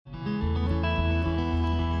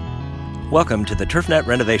Welcome to the TurfNet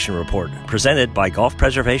Renovation Report, presented by Golf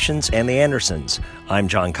Preservations and the Andersons. I'm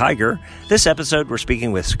Jon Kiger. This episode, we're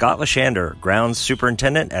speaking with Scott LesChander, grounds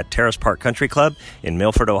superintendent at Terrace Park Country Club in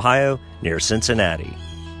Milford, Ohio, near Cincinnati.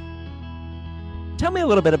 Tell me a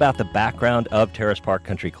little bit about the background of Terrace Park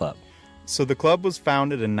Country Club. So the club was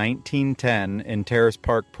founded in 1910 in Terrace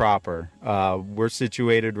Park proper. We're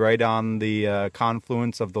situated right on the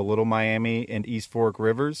confluence of the Little Miami and East Fork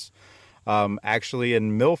rivers. Actually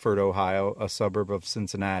in Milford, Ohio, a suburb of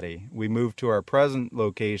Cincinnati. We moved to our present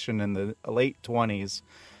location in the late 20s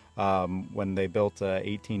when they built a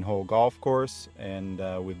 18-hole golf course, and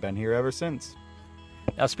we've been here ever since.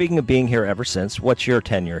 Now, speaking of being here ever since, what's your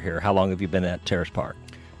tenure here? How long have you been at Terrace Park?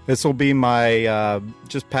 This will be my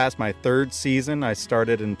just past my third season. I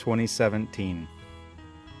started in 2017.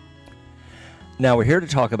 Now, we're here to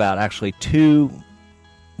talk about actually two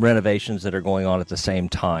renovations that are going on at the same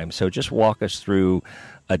time. So just walk us through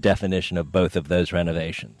a definition of both of those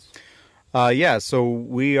renovations. So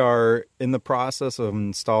we are in the process of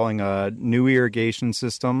installing a new irrigation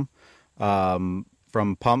system. From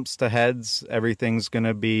pumps to heads, everything's going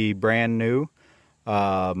to be brand new.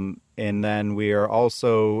 And then we are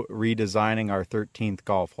also redesigning our 13th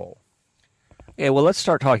golf hole. Okay, well, let's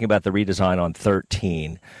start talking about the redesign on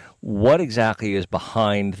 13. What exactly is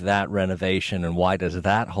behind that renovation, and why does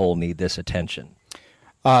that hole need this attention?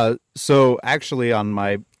 So actually, on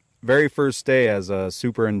my very first day as a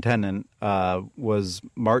superintendent was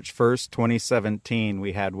March 1st, 2017.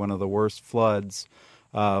 We had one of the worst floods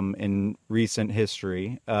in recent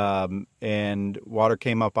history, and water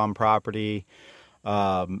came up on property,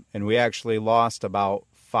 and we actually lost about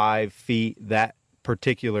 5 feet that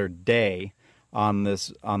particular day on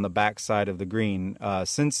the back side of the green.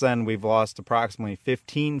 Since then, we've lost approximately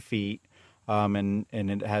 15 feet, and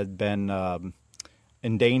it had been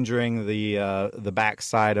endangering the back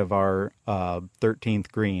side of our 13th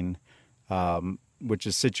green, which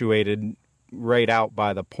is situated right out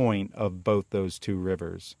by the point of both those two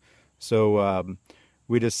rivers. So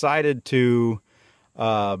we decided to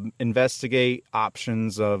investigate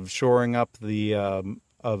options of shoring up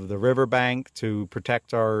of the riverbank to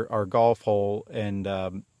protect our golf hole, and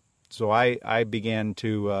so I began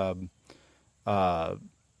to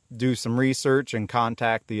do some research and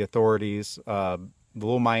contact the authorities. The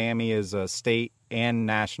Little Miami is a state and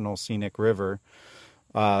national scenic river,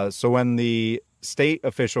 so when the state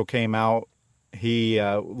official came out, he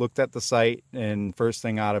looked at the site, and first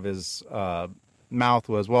thing out of his mouth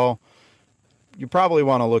was, "Well, you probably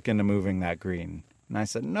want to look into moving that green." And I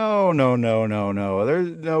said, no,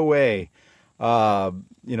 there's no way. That's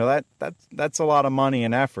a lot of money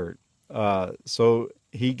and effort. So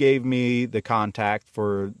he gave me the contact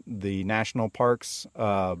for the National Parks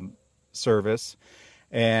Service,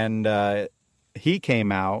 and he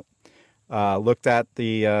came out, looked at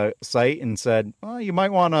the site and said, "Well, you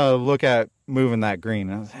might want to look at moving that green."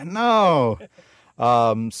 And I said, "No."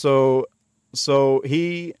 So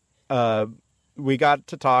he we got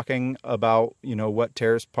to talking about, what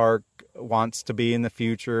Terrace Park wants to be in the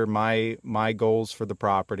future, my goals for the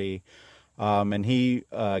property. And he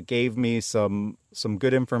gave me some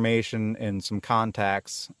good information and some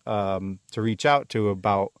contacts to reach out to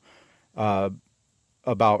about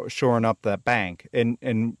shoring up that bank.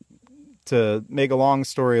 And to make a long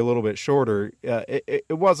story a little bit shorter, it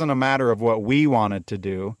wasn't a matter of what we wanted to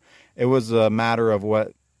do. It was a matter of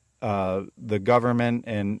what the government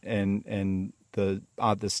and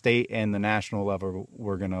the state and the national level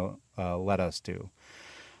were going to let us do.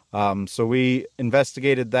 So we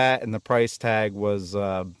investigated that, and the price tag was,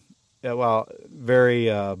 very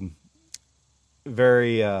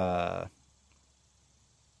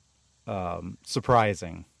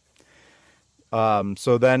surprising.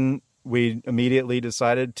 So then we immediately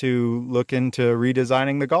decided to look into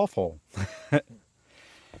redesigning the golf hole.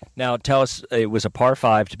 Now, tell us, it was a par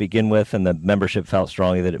 5 to begin with, and the membership felt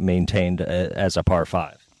strongly that it maintained as a par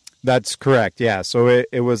 5. That's correct, yeah. So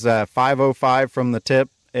it was a 505 from the tip,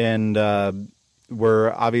 and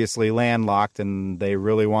we're obviously landlocked, and they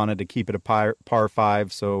really wanted to keep it a par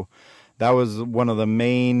 5. So that was one of the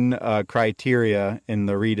main criteria in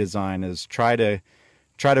the redesign, is try to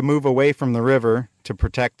move away from the river to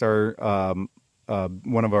protect our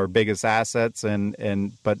one of our biggest assets,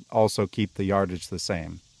 but also keep the yardage the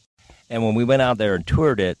same. And when we went out there and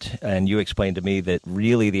toured it, and you explained to me that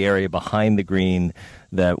really the area behind the green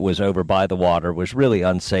that was over by the water was really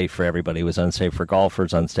unsafe for everybody. It was unsafe for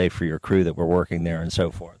golfers, unsafe for your crew that were working there, and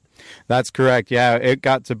so forth. That's correct. Yeah, it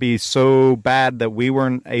got to be so bad that we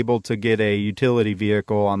weren't able to get a utility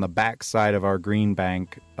vehicle on the back side of our green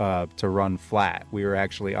bank to run flat. We were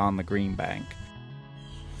actually on the green bank.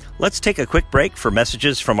 Let's take a quick break for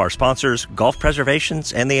messages from our sponsors, Golf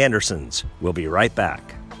Preservations and the Andersons. We'll be right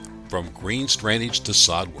back. From green drainage to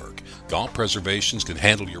sod work, Golf Preservations can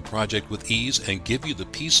handle your project with ease and give you the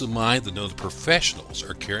peace of mind to know the professionals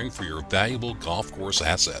are caring for your valuable golf course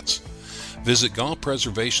assets. Visit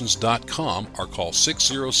golfpreservations.com or call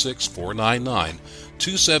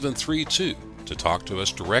 606-499-2732 to talk to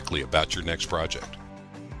us directly about your next project.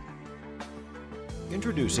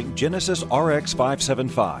 Introducing Genesis RX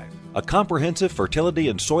 575, a comprehensive fertility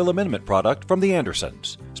and soil amendment product from the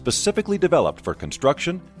Andersons, specifically developed for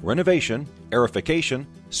construction, renovation, aerification,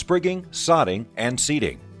 sprigging, sodding, and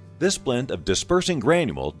seeding. This blend of dispersing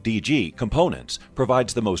granule (DG) components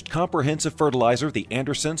provides the most comprehensive fertilizer the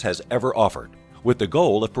Andersons has ever offered, with the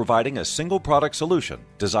goal of providing a single product solution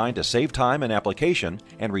designed to save time in application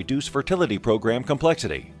and reduce fertility program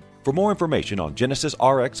complexity. For more information on Genesis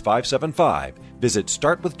RX 575, visit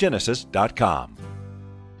startwithgenesis.com.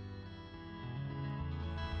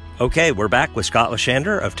 Okay, we're back with Scott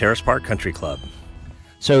LesChander of Terrace Park Country Club.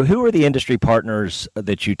 So who are the industry partners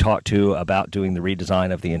that you talked to about doing the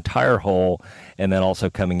redesign of the entire hole and then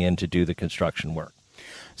also coming in to do the construction work?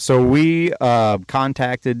 So we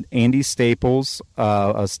contacted Andy Staples,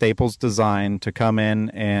 a Staples Design, to come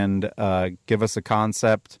in and give us a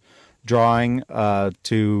concept drawing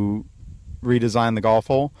to redesign the golf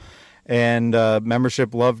hole, and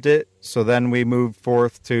membership loved it. So then we moved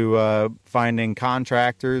forth to finding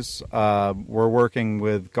contractors. We're working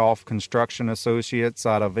with Golf Construction Associates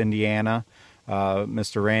out of Indiana,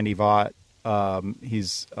 Mr. Randy Vaught.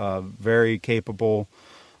 He's a very capable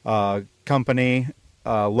company,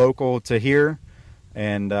 local to here,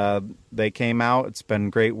 and they came out. It's been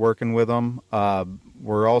great working with them.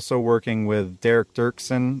 We're also working with Derek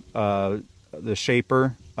Dirksen, the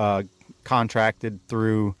shaper, contracted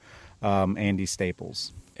through Andy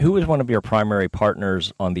Staples. Who was one of your primary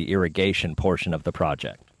partners on the irrigation portion of the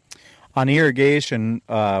project? On irrigation,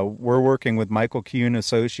 we're working with Michael Kuhn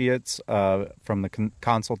Associates from the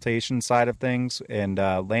consultation side of things, and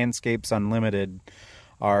Landscapes Unlimited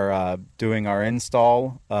are doing our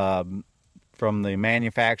install. From the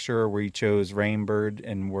manufacturer, we chose Rainbird,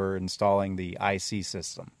 and we're installing the IC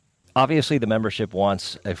system. Obviously, the membership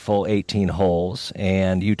wants a full 18 holes,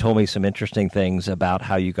 and you told me some interesting things about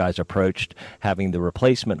how you guys approached having the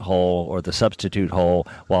replacement hole or the substitute hole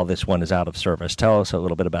while this one is out of service. Tell us a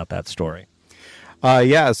little bit about that story.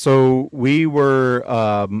 So we were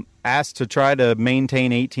asked to try to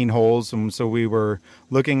maintain 18 holes, and so we were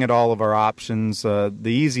looking at all of our options. The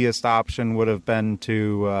easiest option would have been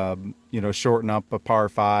to shorten up a par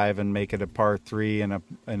 5 and make it a par 3 and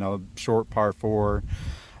a short par 4.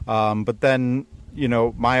 But then,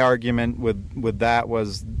 my argument with that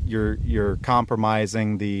was you're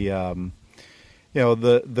compromising the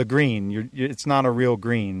the green. It's not a real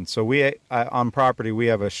green. So we on property we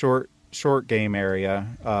have a short game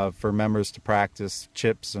area for members to practice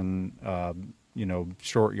chips and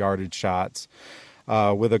short yardage shots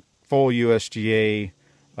with a full USGA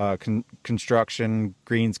construction,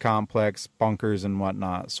 greens complex, bunkers, and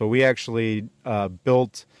whatnot. So we actually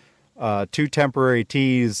built 2 temporary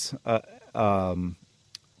tees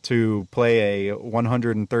to play a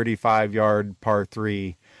 135-yard par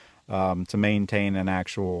 3 to maintain an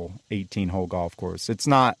actual 18-hole golf course. It's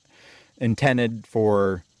not intended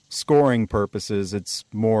for scoring purposes. It's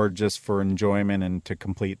more just for enjoyment and to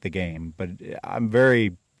complete the game. But I'm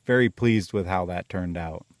very, very pleased with how that turned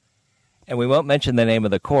out. And we won't mention the name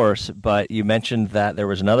of the course, but you mentioned that there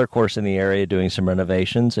was another course in the area doing some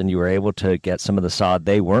renovations, and you were able to get some of the sod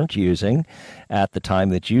they weren't using at the time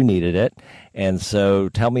that you needed it. And so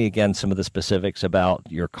tell me again some of the specifics about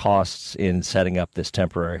your costs in setting up this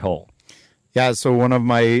temporary hole. Yeah, so one of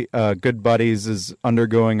my good buddies is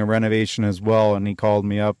undergoing a renovation as well, and he called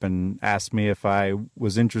me up and asked me if I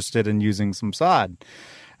was interested in using some sod.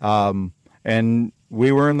 And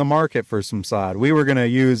we were in the market for some sod. We were going to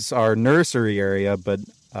use our nursery area, but,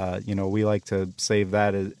 we like to save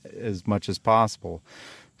that as much as possible.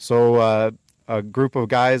 So a group of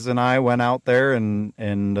guys and I went out there, and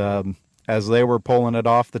as they were pulling it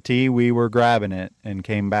off the tee, we were grabbing it and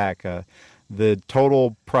came back. The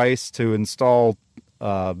total price to install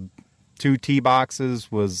 2 tee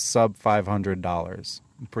boxes was sub $500.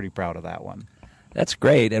 I'm pretty proud of that one. That's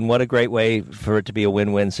great, and what a great way for it to be a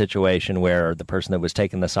win-win situation where the person that was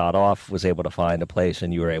taking the sod off was able to find a place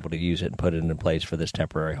and you were able to use it and put it in place for this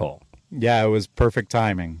temporary hole. Yeah, it was perfect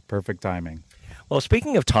timing. Well,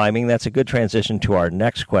 speaking of timing, that's a good transition to our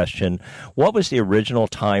next question. What was the original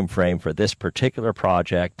time frame for this particular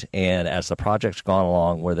project, and as the project's gone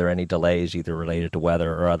along, were there any delays either related to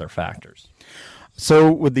weather or other factors?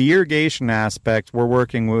 So with the irrigation aspect, we're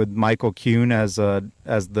working with Michael Kuhn as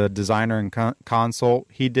the designer and consult.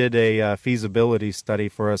 He did a feasibility study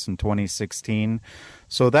for us in 2016.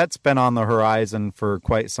 So that's been on the horizon for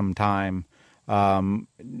quite some time.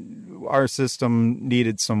 Our system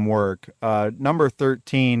needed some work. Number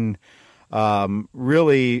 13,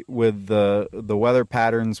 really with the weather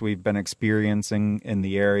patterns we've been experiencing in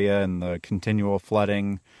the area and the continual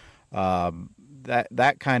flooding,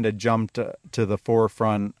 that kind of jumped to the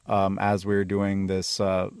forefront as we were doing this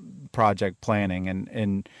project planning,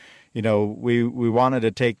 and we wanted to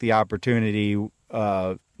take the opportunity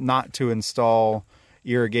not to install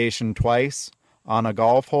irrigation twice on a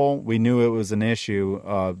golf hole. We knew it was an issue,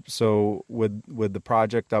 so with the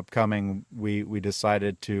project upcoming, we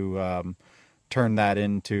decided to turn that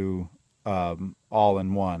into all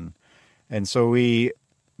in one, and so we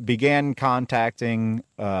began contacting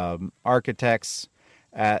architects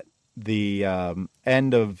at the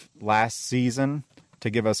end of last season to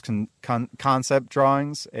give us concept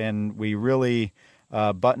drawings, and we really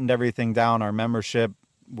buttoned everything down. Our membership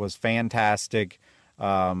was fantastic.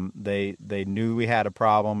 They knew we had a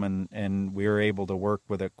problem, and we were able to work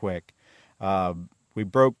with it quick. We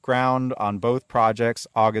broke ground on both projects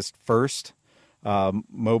August 1st,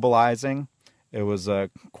 mobilizing. It was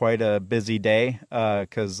quite a busy day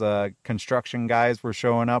because construction guys were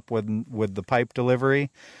showing up with the pipe delivery.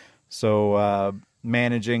 So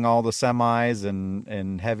managing all the semis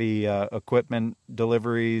and heavy equipment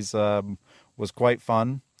deliveries was quite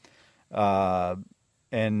fun.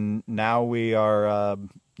 And now we are,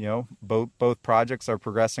 both projects are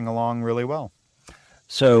progressing along really well.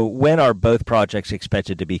 So when are both projects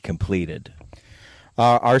expected to be completed?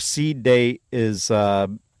 Our seed date is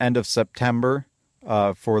end of September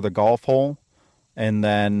for the golf hole. And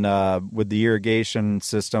then with the irrigation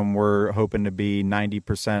system, we're hoping to be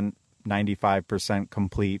 90%, 95%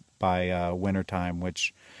 complete by wintertime,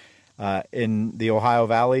 which in the Ohio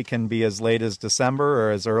Valley can be as late as December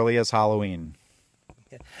or as early as Halloween.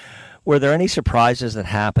 Were there any surprises that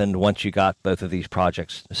happened once you got both of these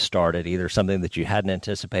projects started, either something that you hadn't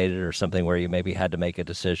anticipated or something where you maybe had to make a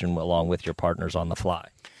decision along with your partners on the fly?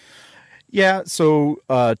 Yeah, so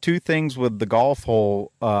two things with the golf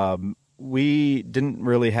hole. We didn't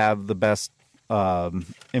really have the best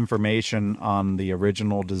information on the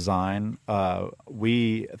original design.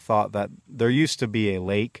 We thought that there used to be a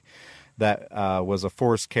lake that was a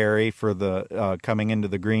forced carry for the coming into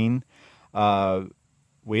the green.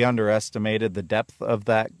 We underestimated the depth of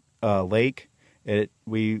that lake.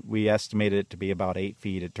 We estimated it to be about 8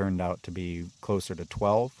 feet. It turned out to be closer to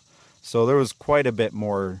 12. So there was quite a bit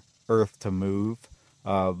more earth to move.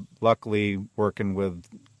 Luckily, working with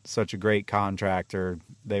such a great contractor,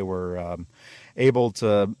 they were able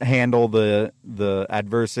to handle the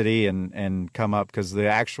adversity and come up, because the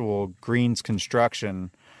actual green's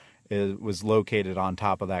construction was located on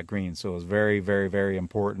top of that green. So it was very, very, very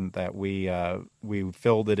important that we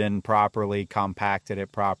filled it in properly, compacted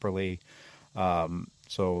it properly.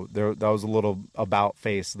 So that was a little about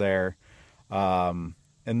face there. And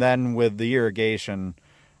then with the irrigation,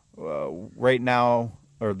 right now,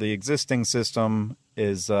 or the existing system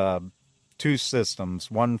is two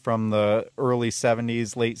systems, one from the early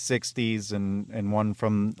 70s, late 60s, and one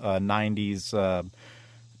from 90s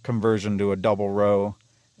conversion to a double row.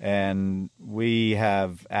 And we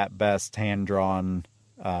have, at best, hand-drawn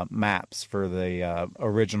maps for the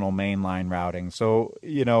original mainline routing. So,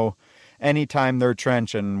 anytime they're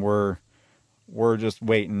trenching, we're just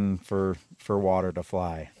waiting for water to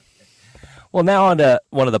fly. Well, now on to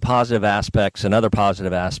one of the positive aspects, another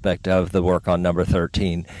positive aspect of the work on number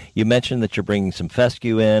 13. You mentioned that you're bringing some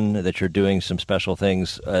fescue in, that you're doing some special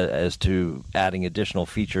things as to adding additional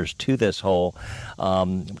features to this hole.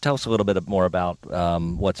 Tell us a little bit more about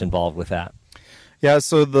what's involved with that. Yeah,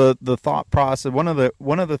 so the thought process, one of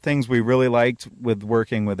the things we really liked with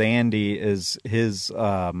working with Andy is his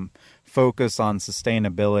focus on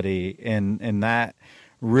sustainability, and that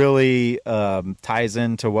really ties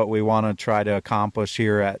into what we want to try to accomplish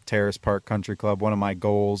here at Terrace Park Country Club. One of my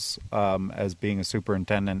goals as being a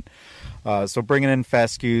superintendent. So bringing in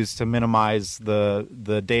fescues to minimize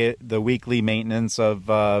the weekly maintenance of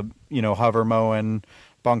hover mowing,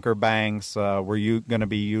 bunker banks. We're going to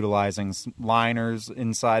be utilizing liners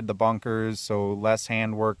inside the bunkers, so less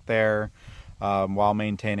handwork there, while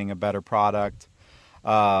maintaining a better product.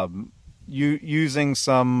 Using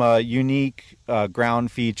some unique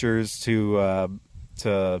ground features to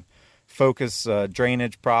focus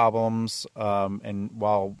drainage problems, and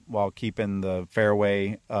while keeping the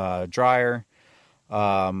fairway drier.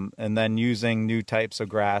 and then using new types of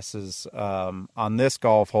grasses on this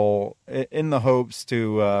golf hole in the hopes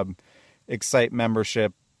to excite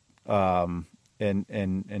membership and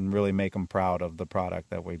really make them proud of the product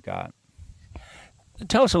that we've got.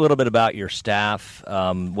 Tell us a little bit about your staff,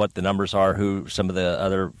 what the numbers are, who some of the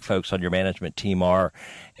other folks on your management team are.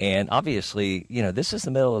 And obviously, this is the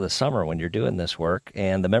middle of the summer when you're doing this work,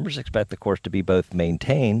 and the members expect the course to be both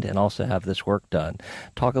maintained and also have this work done.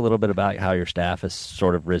 Talk a little bit about how your staff has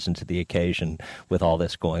sort of risen to the occasion with all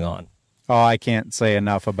this going on. Oh, I can't say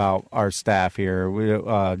enough about our staff here.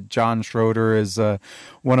 John Schroeder is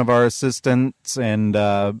one of our assistants, and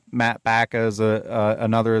Matt Bacca is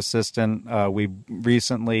another assistant. We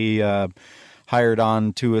recently hired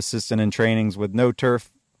on 2 assistant in trainings with no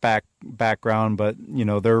turf background, but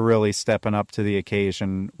they're really stepping up to the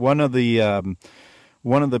occasion. One of the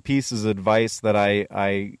pieces of advice that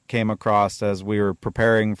I came across as we were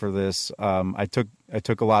preparing for this, I took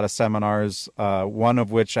a lot of seminars, one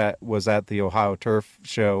of which was at the Ohio Turf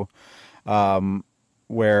Show,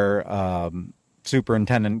 where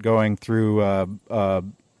superintendent going through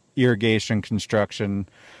irrigation construction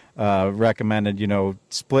recommended,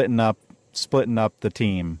 splitting up the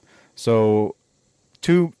team. So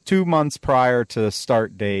two months prior to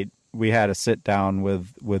start date, we had a sit down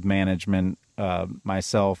with management,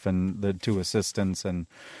 myself and the 2 assistants, and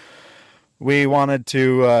we wanted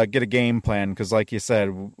to get a game plan because, like you said,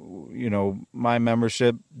 my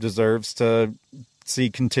membership deserves to see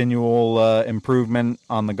continual improvement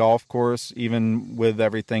on the golf course, even with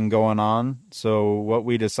everything going on. So what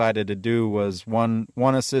we decided to do was one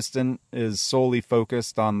assistant is solely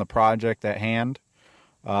focused on the project at hand.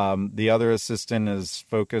 The other assistant is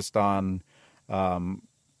focused on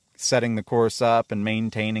setting the course up and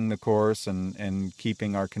maintaining the course and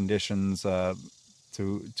keeping our conditions to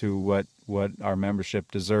what our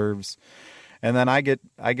membership deserves. And then I get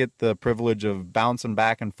the privilege of bouncing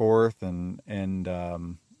back and forth and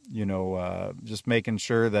just making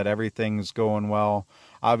sure that everything's going well.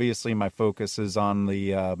 Obviously, my focus is on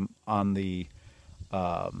the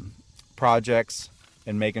projects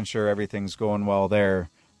and making sure everything's going well there.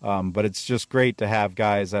 But it's just great to have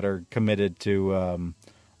guys that are committed to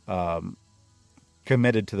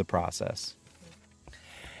the process.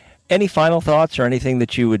 Any final thoughts or anything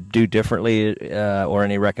that you would do differently or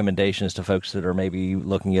any recommendations to folks that are maybe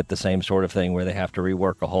looking at the same sort of thing where they have to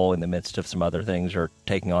rework a hole in the midst of some other things or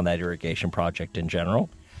taking on that irrigation project in general?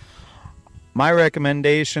 My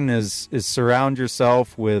recommendation is surround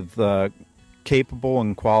yourself with capable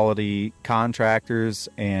and quality contractors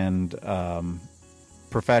and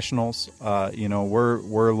professionals.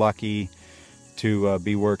 We're lucky to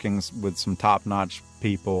be working with some top-notch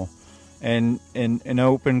people. And in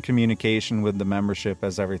open communication with the membership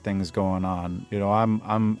as everything's going on.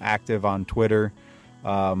 I'm active on Twitter.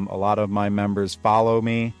 A lot of my members follow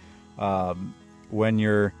me. When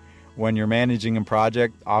you're managing a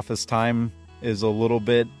project, office time is a little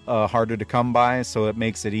bit harder to come by, so it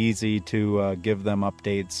makes it easy to give them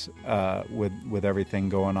updates with everything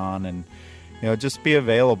going on, and just be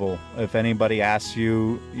available. If anybody asks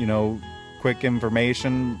you, quick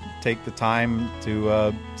information, take the time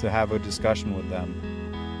to have a discussion with them.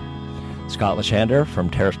 Scott LesChander from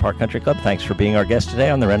Terrace Park Country Club, thanks for being our guest today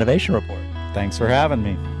on the Renovation Report. Thanks for having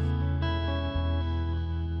me.